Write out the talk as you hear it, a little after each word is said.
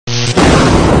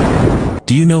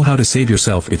Do you know how to save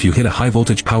yourself if you hit a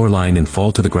high-voltage power line and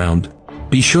fall to the ground?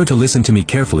 Be sure to listen to me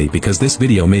carefully because this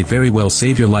video may very well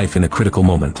save your life in a critical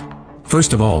moment.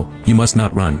 First of all, you must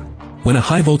not run. When a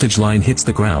high-voltage line hits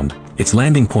the ground, its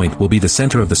landing point will be the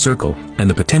center of the circle, and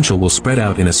the potential will spread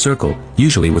out in a circle,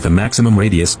 usually with a maximum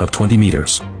radius of 20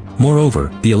 meters.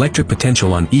 Moreover, the electric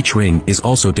potential on each ring is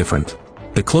also different.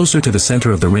 The closer to the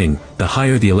center of the ring, the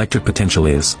higher the electric potential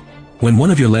is. When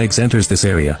one of your legs enters this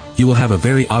area, you will have a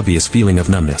very obvious feeling of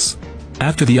numbness.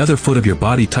 After the other foot of your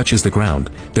body touches the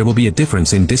ground, there will be a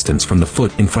difference in distance from the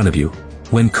foot in front of you.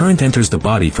 When current enters the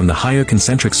body from the higher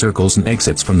concentric circles and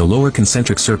exits from the lower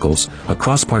concentric circles, a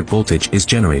cross-part voltage is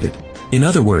generated. In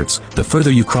other words, the further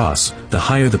you cross, the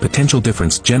higher the potential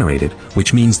difference generated,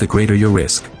 which means the greater your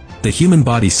risk. The human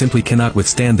body simply cannot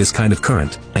withstand this kind of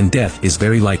current, and death is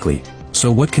very likely.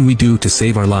 So what can we do to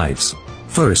save our lives?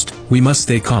 First, we must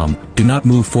stay calm, do not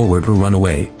move forward or run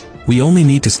away. We only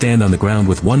need to stand on the ground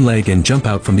with one leg and jump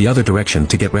out from the other direction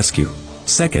to get rescue.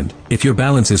 Second, if your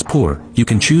balance is poor, you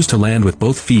can choose to land with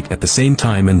both feet at the same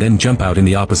time and then jump out in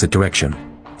the opposite direction.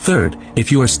 Third,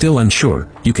 if you are still unsure,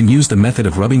 you can use the method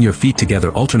of rubbing your feet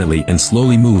together alternately and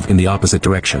slowly move in the opposite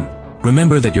direction.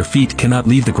 Remember that your feet cannot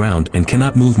leave the ground and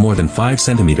cannot move more than 5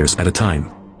 centimeters at a time.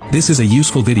 This is a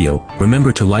useful video,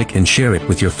 remember to like and share it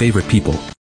with your favorite people.